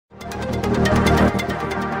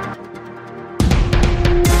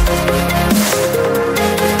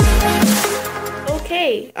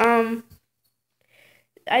Okay,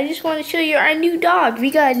 I just want to show you our new dog.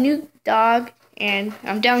 We got a new dog, and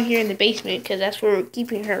I'm down here in the basement because that's where we're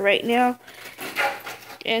keeping her right now.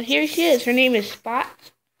 And here she is. Her name is Spot,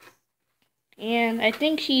 and I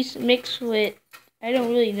think she's mixed with, I don't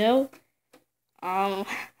really know.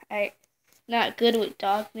 I not good with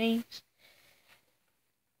dog names.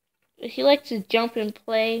 But she likes to jump and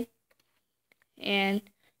play, and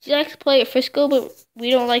she likes to play at Frisco, but we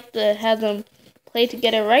don't like to have them play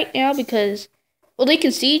together right now because, well, they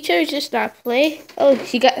can see each other, just not play. Oh,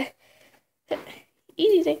 she got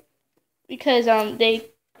easy thing because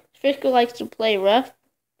Frisco likes to play rough,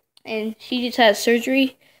 and she just had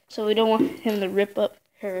surgery, so we don't want him to rip up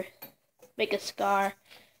her, make a scar.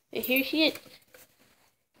 But here she is.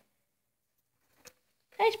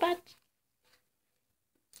 Hi, Spot.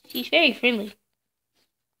 She's very friendly.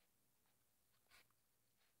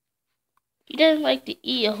 She doesn't like to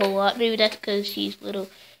eat a whole lot. Maybe that's because she's little,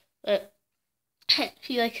 but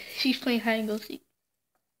she's playing hide and go seek.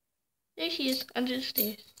 There she is, under the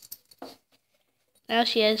stairs. Now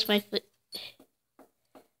she has my foot.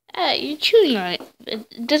 Ah, you're chewing on it.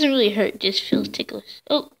 It doesn't really hurt, it just feels ticklish.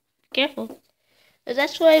 Oh, careful. But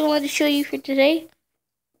that's what I wanted to show you for today.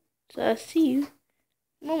 So I'll see you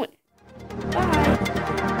in a moment. Bye.